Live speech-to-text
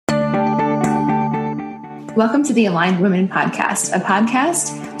Welcome to the Aligned Women Podcast, a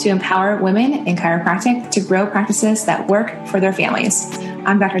podcast to empower women in chiropractic to grow practices that work for their families.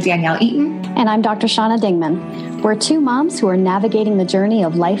 I'm Dr. Danielle Eaton. And I'm Dr. Shauna Dingman. We're two moms who are navigating the journey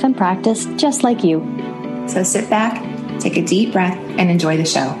of life and practice just like you. So sit back, take a deep breath, and enjoy the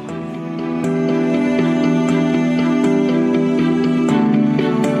show.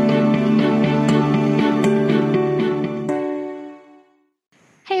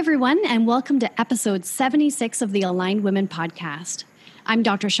 Hey everyone, and welcome to episode 76 of the Aligned Women Podcast. I'm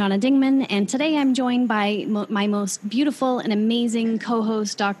Dr. Shauna Dingman, and today I'm joined by my most beautiful and amazing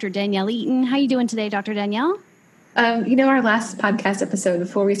co-host, Dr. Danielle Eaton. How are you doing today, Dr. Danielle? Our last podcast episode,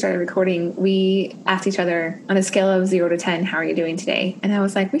 before we started recording, we asked each other on a scale of 0 to 10, how are you doing today? And I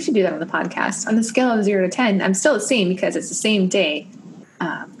was like, we should do that on the podcast. On the scale of 0 to 10, I'm still the same because it's the same day.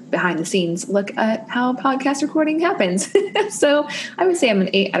 Behind the scenes, look at how podcast recording happens. So I would say I'm an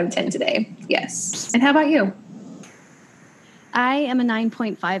 8 out of 10 today. Yes. And how about you? I am a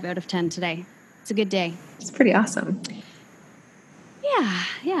 9.5 out of 10 today. It's a good day. It's pretty awesome.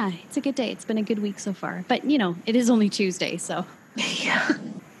 Yeah, it's a good day. It's been a good week so far. But, it is only Tuesday, so. Yeah.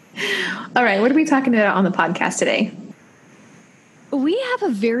 All right, what are we talking about on the podcast today? We have a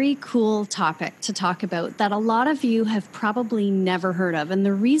very cool topic to talk about that a lot of you have probably never heard of. And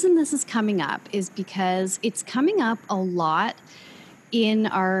the reason this is coming up is because it's coming up a lot in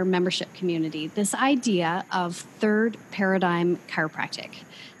our membership community, this idea of third paradigm chiropractic.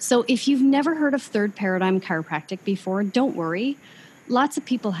 So if you've never heard of third paradigm chiropractic before, don't worry. Lots of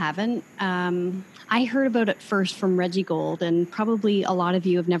people haven't. I heard about it first from Reggie Gold, and probably a lot of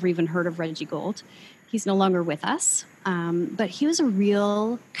you have never even heard of Reggie Gold. He's no longer with us, but he was a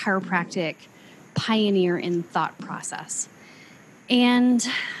real chiropractic pioneer in thought process. And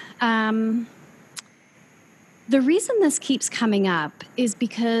the reason this keeps coming up is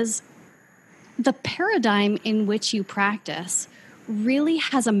because the paradigm in which you practice really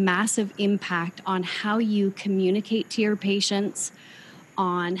has a massive impact on how you communicate to your patients,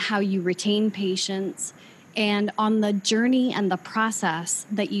 on how you retain patients, and on the journey and the process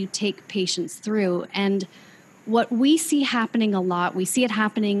that you take patients through. And what we see happening a lot, we see it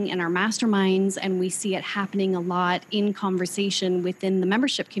happening in our masterminds, and we see it happening a lot in conversation within the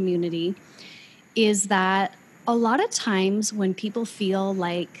membership community, is that a lot of times when people feel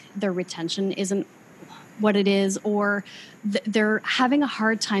like their retention isn't what it is, or they're having a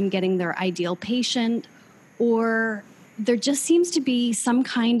hard time getting their ideal patient, or there just seems to be some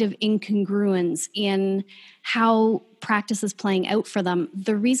kind of incongruence in how practice is playing out for them.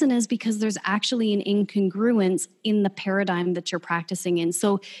 The reason is because there's actually an incongruence in the paradigm that you're practicing in.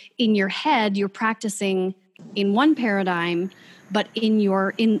 So in your head, you're practicing in one paradigm, but in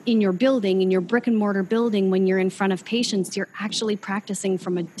your building, in your brick and mortar building, when you're in front of patients, you're actually practicing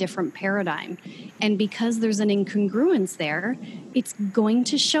from a different paradigm. And because there's an incongruence there, it's going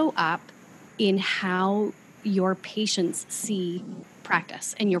to show up in how your patients see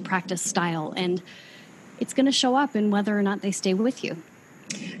practice and your practice style. And it's going to show up in whether or not they stay with you.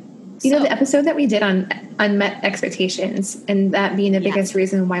 The episode that we did on unmet expectations, and that being the biggest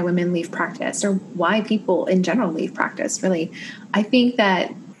reason why women leave practice, or why people in general leave practice, really, I think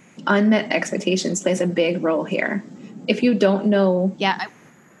that unmet expectations plays a big role here. If you don't know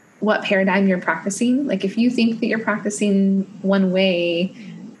what paradigm you're practicing, like if you think that you're practicing one way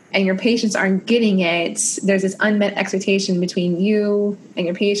and your patients aren't getting it, there's this unmet expectation between you and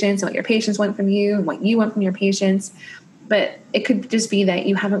your patients, and what your patients want from you and what you want from your patients. But it could just be that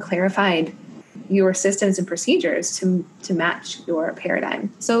you haven't clarified your systems and procedures to match your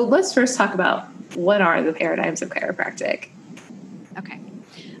paradigm. So let's first talk about what are the paradigms of chiropractic. Okay.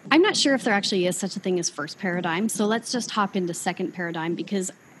 I'm not sure if there actually is such a thing as first paradigm. So let's just hop into second paradigm,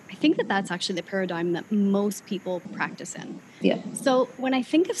 because I think that that's actually the paradigm that most people practice in. Yeah. So when I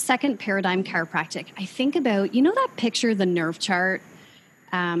think of second paradigm chiropractic, I think about, that picture, the nerve chart.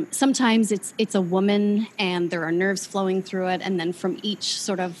 Sometimes it's a woman and there are nerves flowing through it. And then from each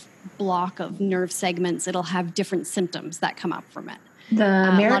sort of block of nerve segments, it'll have different symptoms that come up from it. The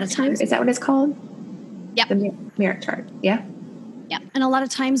Merritt chart, is that what it's called? Yeah. The Merritt chart. Yeah. Yeah. And a lot of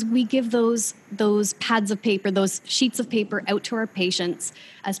times we give those pads of paper, those sheets of paper out to our patients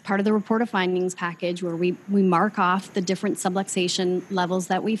as part of the report of findings package, where we mark off the different subluxation levels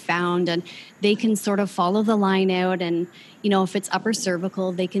that we found, and they can sort of follow the line out. And, if it's upper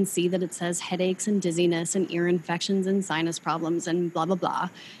cervical, they can see that it says headaches and dizziness and ear infections and sinus problems and blah, blah, blah.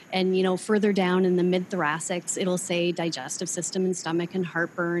 And, further down in the mid-thoracics, it'll say digestive system and stomach and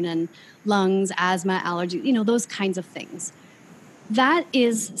heartburn and lungs, asthma, allergy, those kinds of things. That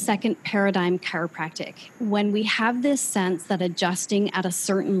is second paradigm chiropractic. When we have this sense that adjusting at a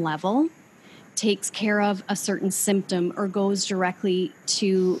certain level takes care of a certain symptom or goes directly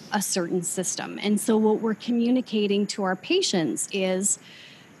to a certain system. And so what we're communicating to our patients is,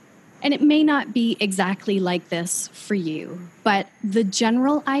 and it may not be exactly like this for you, but the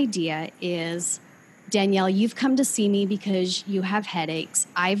general idea is, Danielle, you've come to see me because you have headaches.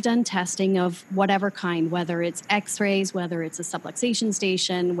 I've done testing of whatever kind, whether it's x-rays, whether it's a subluxation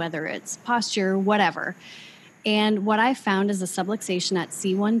station, whether it's posture, whatever. And what I found is a subluxation at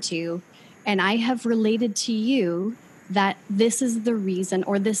C12, and I have related to you that this is the reason,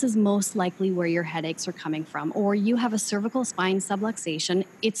 or this is most likely where your headaches are coming from, or you have a cervical spine subluxation.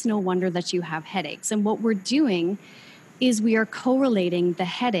 It's no wonder that you have headaches. And what we're doing is we are correlating the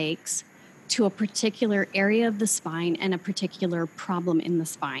headaches to a particular area of the spine and a particular problem in the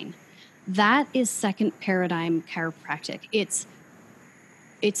spine. That is second paradigm chiropractic. It's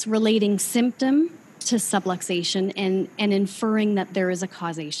relating symptom to subluxation and inferring that there is a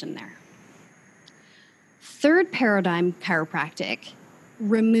causation there. Third paradigm chiropractic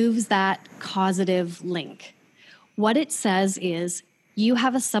removes that causative link. What it says is, you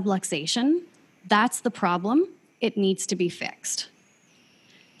have a subluxation, that's the problem, it needs to be fixed.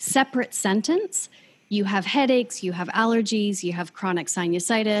 Separate sentence, you have headaches, you have allergies, you have chronic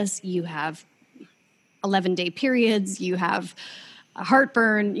sinusitis, you have 11-day periods, you have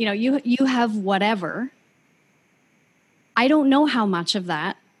heartburn, you have whatever. I don't know how much of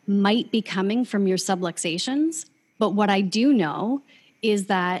that might be coming from your subluxations, but what I do know is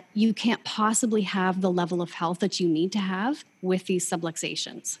that you can't possibly have the level of health that you need to have with these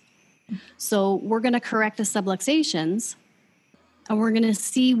subluxations. So we're going to correct the subluxations, and we're going to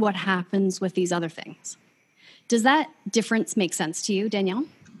see what happens with these other things. Does that difference make sense to you, Danielle?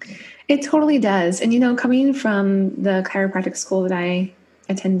 It totally does. And, coming from the chiropractic school that I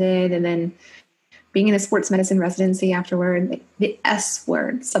attended, and then being in a sports medicine residency afterward, the S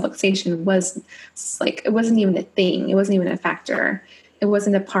word, subluxation, was like, it wasn't even a thing. It wasn't even a factor. It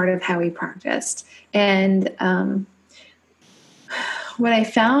wasn't a part of how we practiced. And what I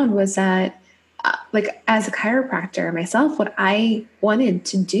found was that, as a chiropractor myself, what I wanted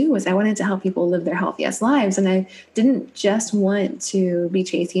to do was I wanted to help people live their healthiest lives. And I didn't just want to be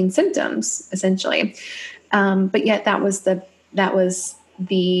chasing symptoms, essentially. But yet that was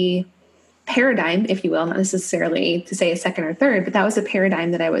the paradigm, if you will, not necessarily to say a second or third, but that was a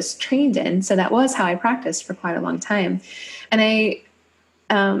paradigm that I was trained in. So that was how I practiced for quite a long time. And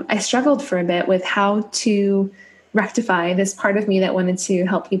I struggled for a bit with how to rectify this part of me that wanted to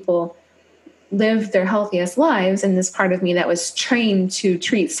help people live their healthiest lives, and this part of me that was trained to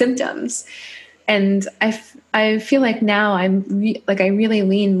treat symptoms. And I feel like now I really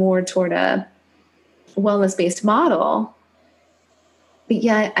lean more toward a wellness-based model, but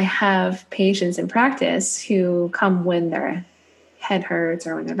yet I have patients in practice who come when their head hurts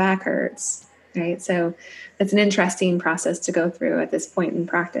or when their back hurts, right? So it's an interesting process to go through at this point in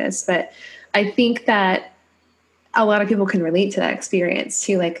practice. But I think that a lot of people can relate to that experience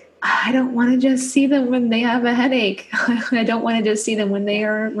too. Like, I don't want to just see them when they have a headache. I don't want to just see them when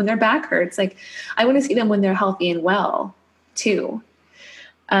their back hurts. Like, I want to see them when they're healthy and well too.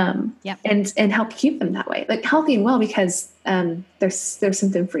 And help keep them that way, like healthy and well, because they're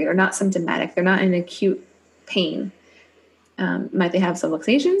symptom free. They're not symptomatic. They're not in acute pain. Might they have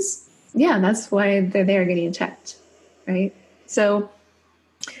subluxations? Yeah, that's why they're there getting checked, right? So,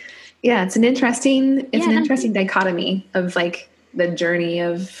 yeah, it's an interesting dichotomy of like the journey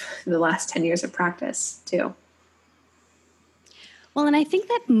of the last 10 years of practice too. Well, and I think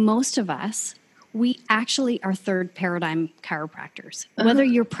that most of us, we actually are third paradigm chiropractors, whether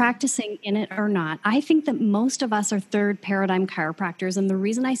you're practicing in it or not. I think that most of us are third paradigm chiropractors. And the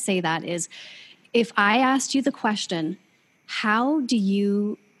reason I say that is, if I asked you the question, how do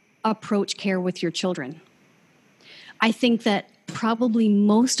you approach care with your children? I think that probably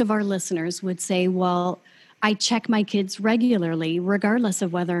most of our listeners would say, well, I check my kids regularly, regardless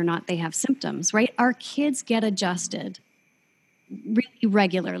of whether or not they have symptoms, right? Our kids get adjusted really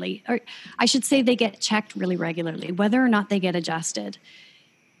regularly, or I should say they get checked really regularly. Whether or not they get adjusted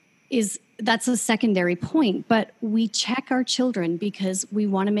that's a secondary point, but we check our children because we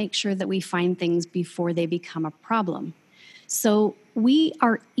want to make sure that we find things before they become a problem. So we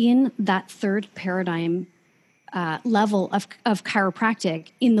are in that third paradigm level of chiropractic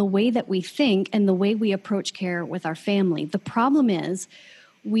in the way that we think and the way we approach care with our family. The problem is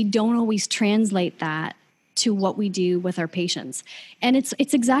we don't always translate that to what we do with our patients. And it's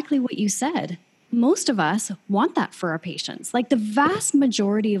exactly what you said. Most of us want that for our patients. Like the vast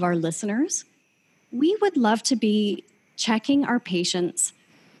majority of our listeners, we would love to be checking our patients,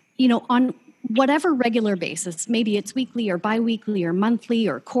 on whatever regular basis, maybe it's weekly or biweekly or monthly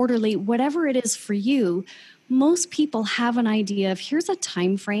or quarterly, whatever it is for you, most people have an idea of here's a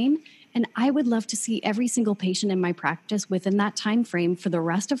time frame, and I would love to see every single patient in my practice within that time frame for the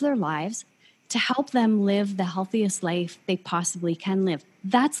rest of their lives to help them live the healthiest life they possibly can live.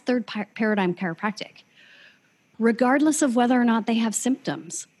 That's third paradigm chiropractic. Regardless of whether or not they have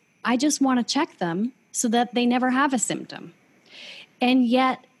symptoms, I just want to check them so that they never have a symptom. And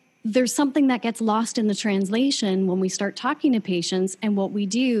yet, there's something that gets lost in the translation when we start talking to patients, and what we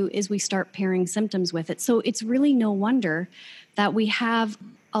do is we start pairing symptoms with it. So it's really no wonder that we have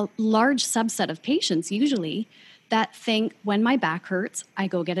a large subset of patients usually that think when my back hurts, I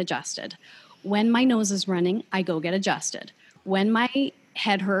go get adjusted. When my nose is running, I go get adjusted. When my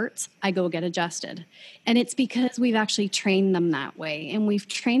head hurts, I go get adjusted. And it's because we've actually trained them that way. And we've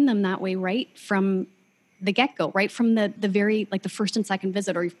trained them that way right from the get-go, right from the very, like the first and second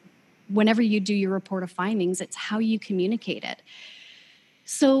visit, or whenever you do your report of findings, it's how you communicate it.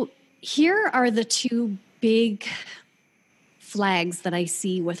 So here are the two big flags that I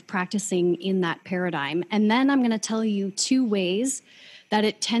see with practicing in that paradigm. And then I'm going to tell you two ways that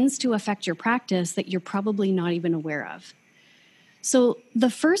it tends to affect your practice that you're probably not even aware of. So the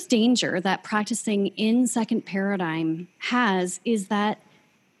first danger that practicing in second paradigm has is that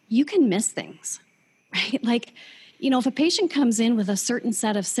you can miss things, right? Like, if a patient comes in with a certain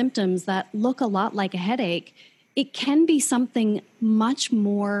set of symptoms that look a lot like a headache, it can be something much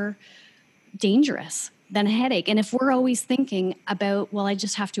more dangerous than a headache. And if we're always thinking about, well, I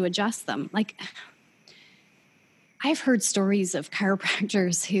just have to adjust them, like I've heard stories of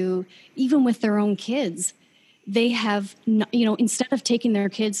chiropractors who, even with their own kids, they have, instead of taking their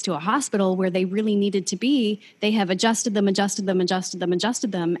kids to a hospital where they really needed to be, they have adjusted them,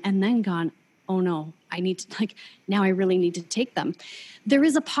 and then gone, oh no, now I really need to take them. There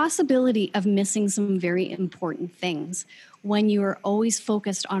is a possibility of missing some very important things when you are always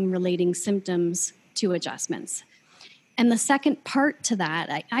focused on relating symptoms to adjustments. And the second part to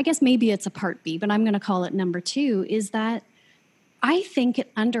that, I guess maybe it's a part B, but I'm going to call it number 2, is that I think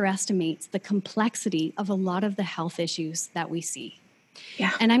it underestimates the complexity of a lot of the health issues that we see.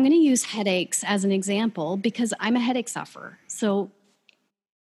 Yeah. And I'm going to use headaches as an example because I'm a headache sufferer. So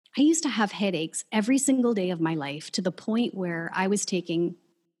I used to have headaches every single day of my life to the point where I was taking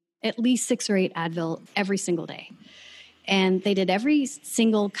at least 6 or 8 Advil every single day. And they did every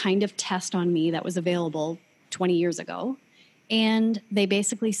single kind of test on me that was available 20 years ago. And they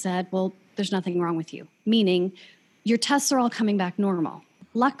basically said, well, there's nothing wrong with you, meaning your tests are all coming back normal.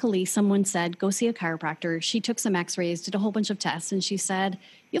 Luckily, someone said, go see a chiropractor. She took some x-rays, did a whole bunch of tests, and she said,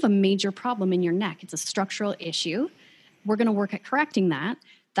 you have a major problem in your neck. It's a structural issue. We're going to work at correcting that.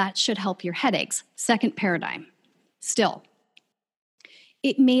 That should help your headaches. Second paradigm. Still,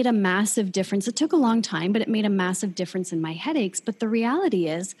 it made a massive difference. It took a long time, but it made a massive difference in my headaches. But the reality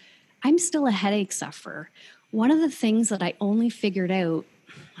is, I'm still a headache sufferer. One of the things that I only figured out,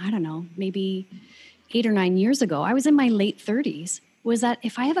 I don't know, maybe 8 or 9 years ago, I was in my late 30s, was that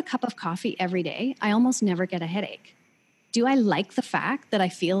if I have a cup of coffee every day, I almost never get a headache. Do I like the fact that I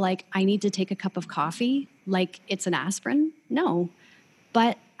feel like I need to take a cup of coffee like it's an aspirin? No.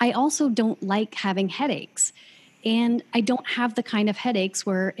 But I also don't like having headaches. And I don't have the kind of headaches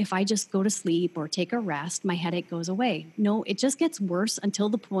where if I just go to sleep or take a rest, my headache goes away. No, it just gets worse until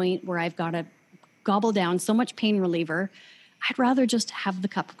the point where I've got to gobble down so much pain reliever. I'd rather just have the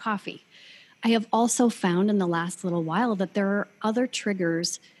cup of coffee. I have also found in the last little while that there are other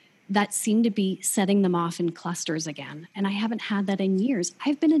triggers that seem to be setting them off in clusters again. And I haven't had that in years.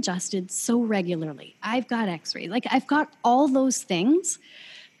 I've been adjusted so regularly. I've got x-rays. Like I've got all those things.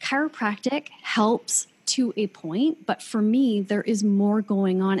 Chiropractic helps to a point, but for me, there is more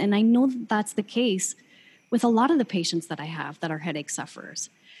going on. And I know that that's the case with a lot of the patients that I have that are headache sufferers.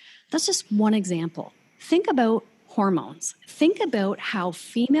 That's just one example. Think about hormones. Think about how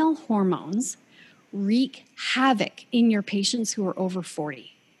female hormones wreak havoc in your patients who are over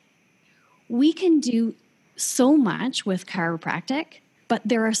 40. We can do so much with chiropractic, but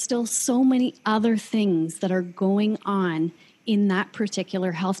there are still so many other things that are going on in that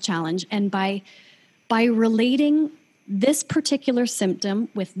particular health challenge. And by relating this particular symptom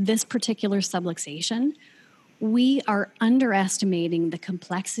with this particular subluxation, we are underestimating the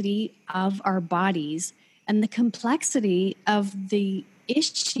complexity of our bodies and the complexity of the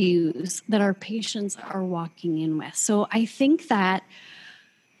issues that our patients are walking in with. So I think that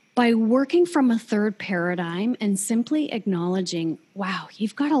by working from a third paradigm and simply acknowledging, wow,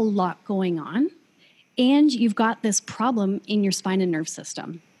 you've got a lot going on and you've got this problem in your spine and nerve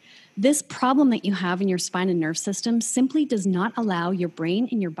system. This problem that you have in your spine and nerve system simply does not allow your brain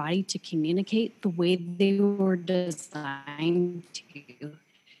and your body to communicate the way they were designed to.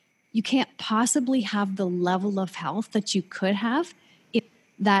 You can't possibly have the level of health that you could have if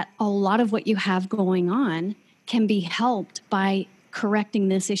that a lot of what you have going on can be helped by correcting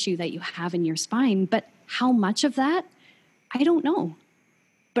this issue that you have in your spine. But how much of that? I don't know.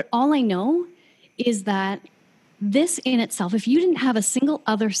 But all I know is that this in itself, if you didn't have a single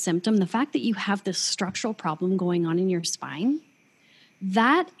other symptom, the fact that you have this structural problem going on in your spine,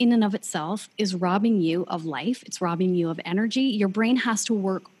 that in and of itself is robbing you of life. It's robbing you of energy. Your brain has to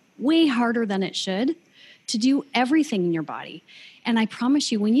work way harder than it should to do everything in your body. And I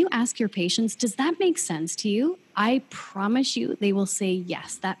promise you, when you ask your patients, does that make sense to you? I promise you, they will say,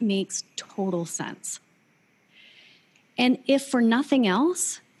 yes, that makes total sense. And if for nothing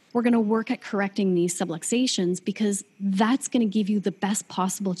else, we're going to work at correcting these subluxations because that's going to give you the best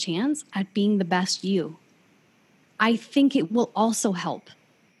possible chance at being the best you. I think it will also help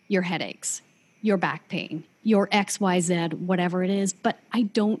your headaches, your back pain, your XYZ, whatever it is, but I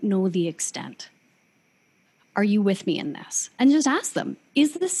don't know the extent. Are you with me in this? And just ask them,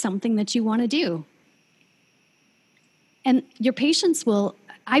 is this something that you want to do? And your patients will,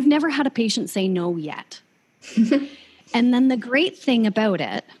 I've never had a patient say no yet. And then the great thing about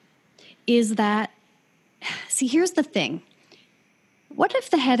it is that, see, here's the thing. What if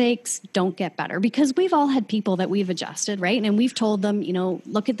the headaches don't get better? Because we've all had people that we've adjusted, right? And we've told them,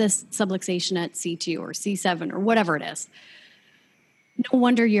 look at this subluxation at C2 or C7 or whatever it is. No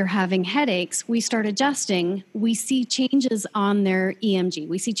wonder you're having headaches. We start adjusting. We see changes on their EMG.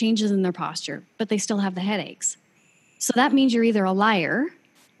 We see changes in their posture, but they still have the headaches. So that means you're either a liar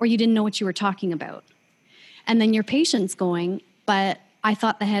or you didn't know what you were talking about. And then your patient's going, but I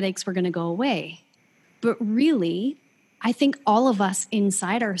thought the headaches were going to go away. But really, I think all of us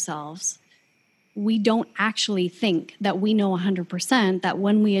inside ourselves, we don't actually think that we know 100% that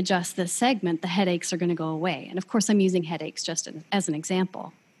when we adjust this segment, the headaches are going to go away. And of course, I'm using headaches just as an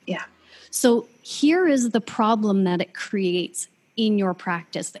example. Yeah. So here is the problem that it creates in your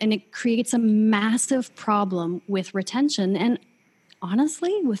practice. And it creates a massive problem with retention and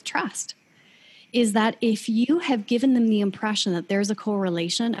honestly, with trust. Is that if you have given them the impression that there's a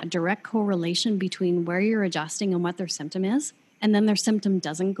correlation, a direct correlation between where you're adjusting and what their symptom is, and then their symptom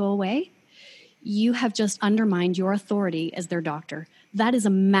doesn't go away, you have just undermined your authority as their doctor. That is a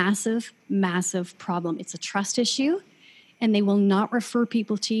massive, massive problem. It's a trust issue, and they will not refer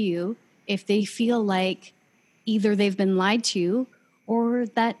people to you if they feel like either they've been lied to or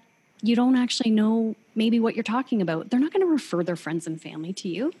that you don't actually know maybe what you're talking about. They're not going to refer their friends and family to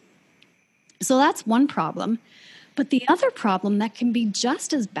you. So that's one problem. But the other problem that can be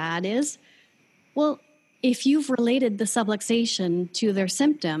just as bad is, well, if you've related the subluxation to their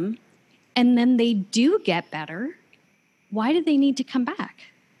symptom and then they do get better, why do they need to come back?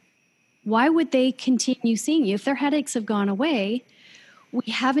 Why would they continue seeing you? If their headaches have gone away,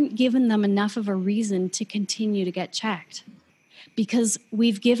 we haven't given them enough of a reason to continue to get checked because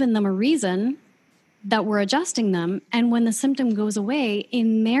we've given them a reason that we're adjusting them. And when the symptom goes away,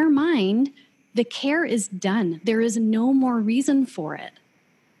 in their mind, the care is done. There is no more reason for it.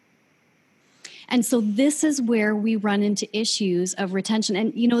 And so this is where we run into issues of retention.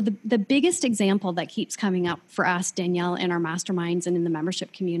 And, the biggest example that keeps coming up for us, Danielle, in our masterminds and in the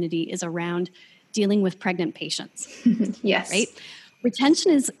membership community is around dealing with pregnant patients. Yes. Right?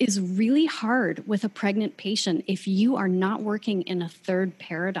 Retention is really hard with a pregnant patient if you are not working in a third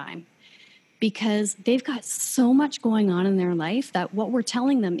paradigm, because they've got so much going on in their life that what we're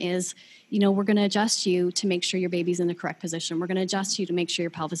telling them is, we're going to adjust you to make sure your baby's in the correct position. We're going to adjust you to make sure your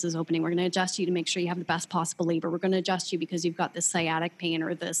pelvis is opening. We're going to adjust you to make sure you have the best possible labor. We're going to adjust you because you've got this sciatic pain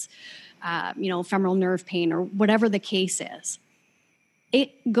or this, femoral nerve pain or whatever the case is.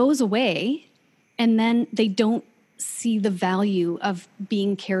 It goes away, and then they don't see the value of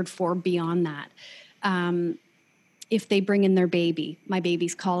being cared for beyond that. If they bring in their baby, my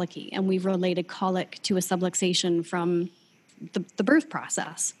baby's colicky, and we've related colic to a subluxation from the birth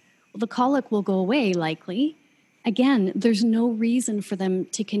process. Well, the colic will go away likely. Again, there's no reason for them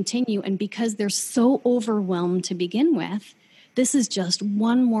to continue. And because they're so overwhelmed to begin with, this is just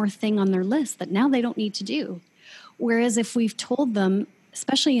one more thing on their list that now they don't need to do. Whereas if we've told them,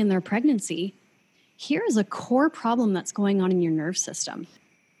 especially in their pregnancy, here is a core problem that's going on in your nerve system.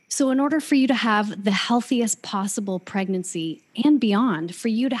 So in order for you to have the healthiest possible pregnancy and beyond, for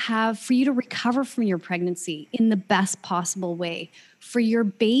you to recover from your pregnancy in the best possible way, for your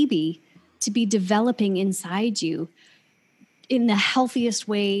baby to be developing inside you, in the healthiest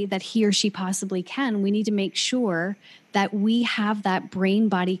way that he or she possibly can, we need to make sure that we have that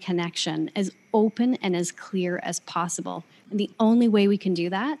brain-body connection as open and as clear as possible. And the only way we can do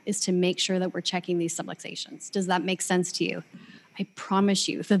that is to make sure that we're checking these subluxations. Does that make sense to you? I promise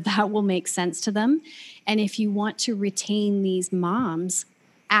you that that will make sense to them. And if you want to retain these moms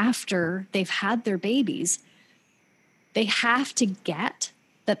after they've had their babies, they have to get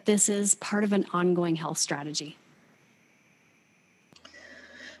that this is part of an ongoing health strategy.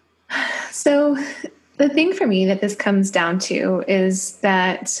 So the thing for me that this comes down to is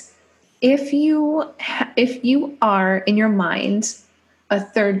that if you are in your mind a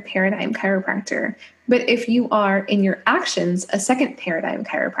third paradigm chiropractor, but if you are in your actions a second paradigm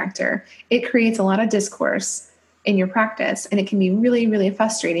chiropractor, it creates a lot of discourse in your practice, and it can be really, really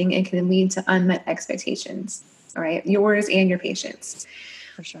frustrating and can lead to unmet expectations, all right, yours and your patients.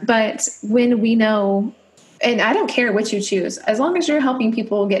 For sure. But when we know, and I don't care what you choose, as long as you're helping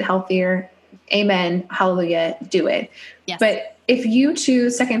people get healthier, amen, hallelujah, do it. Yes. But if you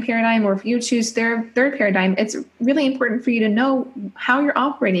choose second paradigm or if you choose third paradigm, it's really important for you to know how you're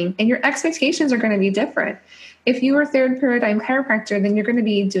operating, and your expectations are going to be different. If you are third paradigm chiropractor, then you're going to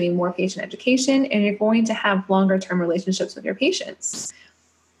be doing more patient education, and you're going to have longer term relationships with your patients.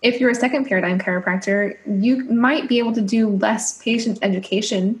 If you're a second paradigm chiropractor, you might be able to do less patient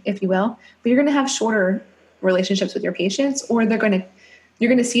education, if you will, but you're going to have shorter relationships with your patients, or you're going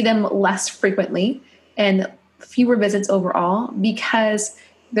to see them less frequently and fewer visits overall, because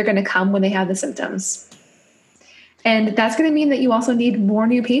they're going to come when they have the symptoms. And that's going to mean that you also need more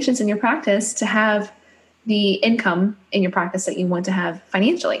new patients in your practice to have the income in your practice that you want to have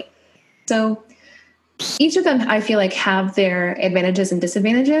financially. So each of them, I feel like, have their advantages and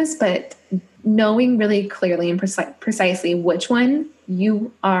disadvantages, but knowing really clearly and precisely which one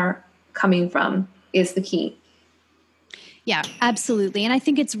you are coming from is the key. Yeah, absolutely. And I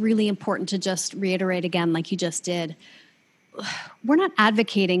think it's really important to just reiterate again, like you just did, we're not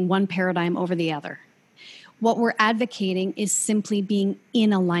advocating one paradigm over the other. What we're advocating is simply being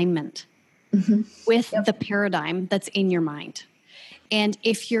in alignment with the paradigm that's in your mind. And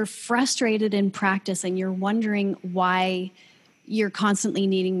if you're frustrated in practice and you're wondering why you're constantly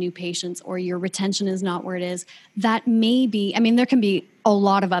needing new patients or your retention is not where it is, that may be, I mean, there can be a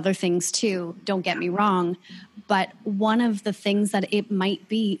lot of other things too, don't get me wrong. But one of the things that it might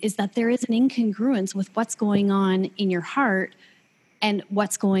be is that there is an incongruence with what's going on in your heart and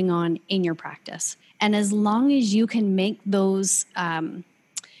what's going on in your practice. And as long as you can make those,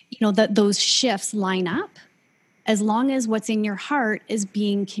 those shifts line up, as long as what's in your heart is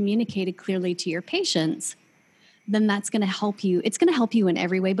being communicated clearly to your patients, then that's going to help you. It's going to help you in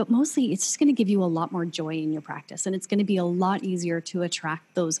every way, but mostly it's just going to give you a lot more joy in your practice, and it's going to be a lot easier to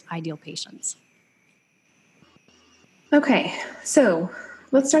attract those ideal patients. Okay, so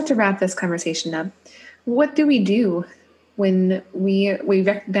let's start to wrap this conversation up. What do we do when we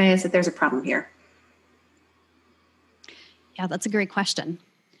recognize that there's a problem here? Yeah, that's a great question.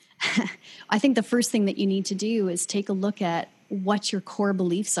 I think the first thing that you need to do is take a look at what your core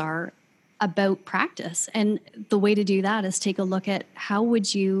beliefs are about practice. And the way to do that is take a look at how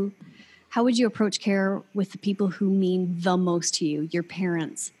would you approach care with the people who mean the most to you, your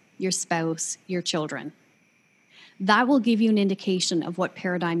parents, your spouse, your children. That will give you an indication of what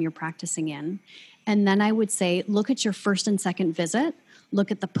paradigm you're practicing in. And then I would say, look at your first and second visit. Look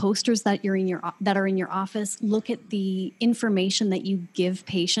at the posters that are in your office. Look at the information that you give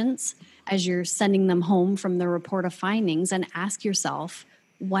patients as you're sending them home from the report of findings, and ask yourself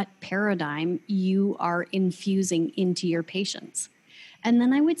what paradigm you are infusing into your patients. And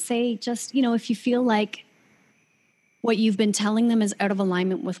then I would say, just, if you feel like what you've been telling them is out of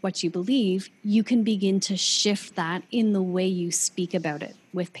alignment with what you believe, you can begin to shift that in the way you speak about it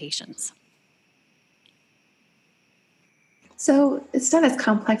with patients. So it's not as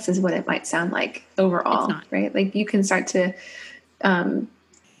complex as what it might sound like overall, right? Like you can start to,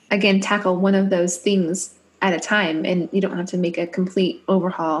 again, tackle one of those things at a time, and you don't have to make a complete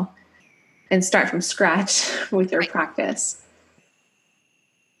overhaul and start from scratch with your practice.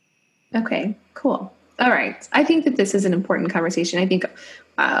 Okay, cool. All right. I think that this is an important conversation. I think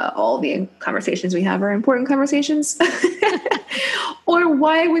all the conversations we have are important conversations. Or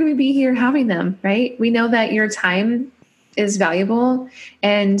why would we be here having them, right? We know that your time is valuable,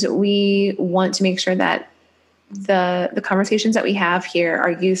 and we want to make sure that the conversations that we have here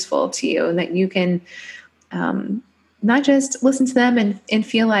are useful to you, and that you can not just listen to them and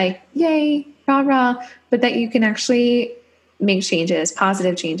feel like, yay, rah, rah, but that you can actually make changes,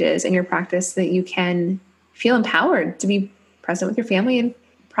 positive changes in your practice, so that you can feel empowered to be present with your family and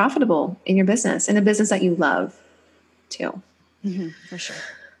profitable in your business, in a business that you love too. For sure.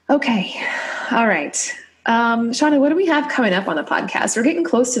 Okay. All right. Shauna, what do we have coming up on the podcast? We're getting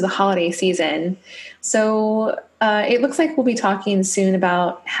close to the holiday season. So it looks like we'll be talking soon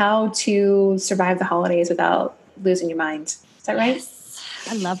about how to survive the holidays without losing your mind. Is that right? Yes.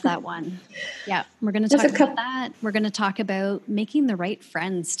 I love that one. Yeah. We're going to talk about that. We're going to talk about making the right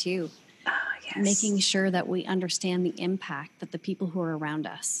friends too. Yes. Making sure that we understand the impact that the people who are around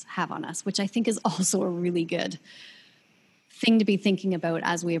us have on us, which I think is also a really good thing to be thinking about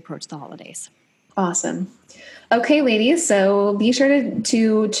as we approach the holidays. Awesome. Okay, ladies. So be sure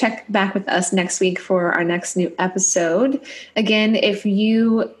to check back with us next week for our next new episode. Again, if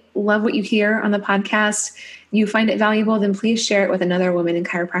you love what you hear on the podcast, you find it valuable, then please share it with another woman in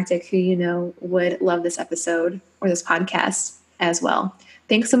chiropractic who you know would love this episode or this podcast as well.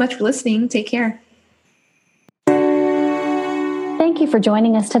 Thanks so much for listening. Take care. Thank you for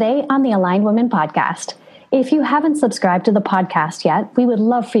joining us today on the Aligned Women Podcast. If you haven't subscribed to the podcast yet, we would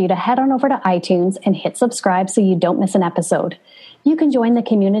love for you to head on over to iTunes and hit subscribe so you don't miss an episode. You can join the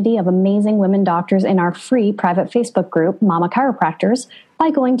community of amazing women doctors in our free private Facebook group, Mama Chiropractors,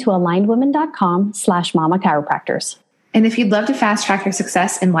 by going to alignedwomen.com/Mama Chiropractors. And if you'd love to fast track your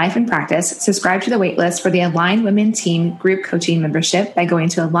success in life and practice, subscribe to the waitlist for the Aligned Women Team Group Coaching Membership by going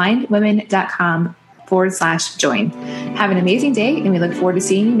to alignedwomen.com/join. Have an amazing day, and we look forward to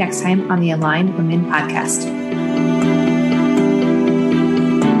seeing you next time on the Aligned Women Podcast.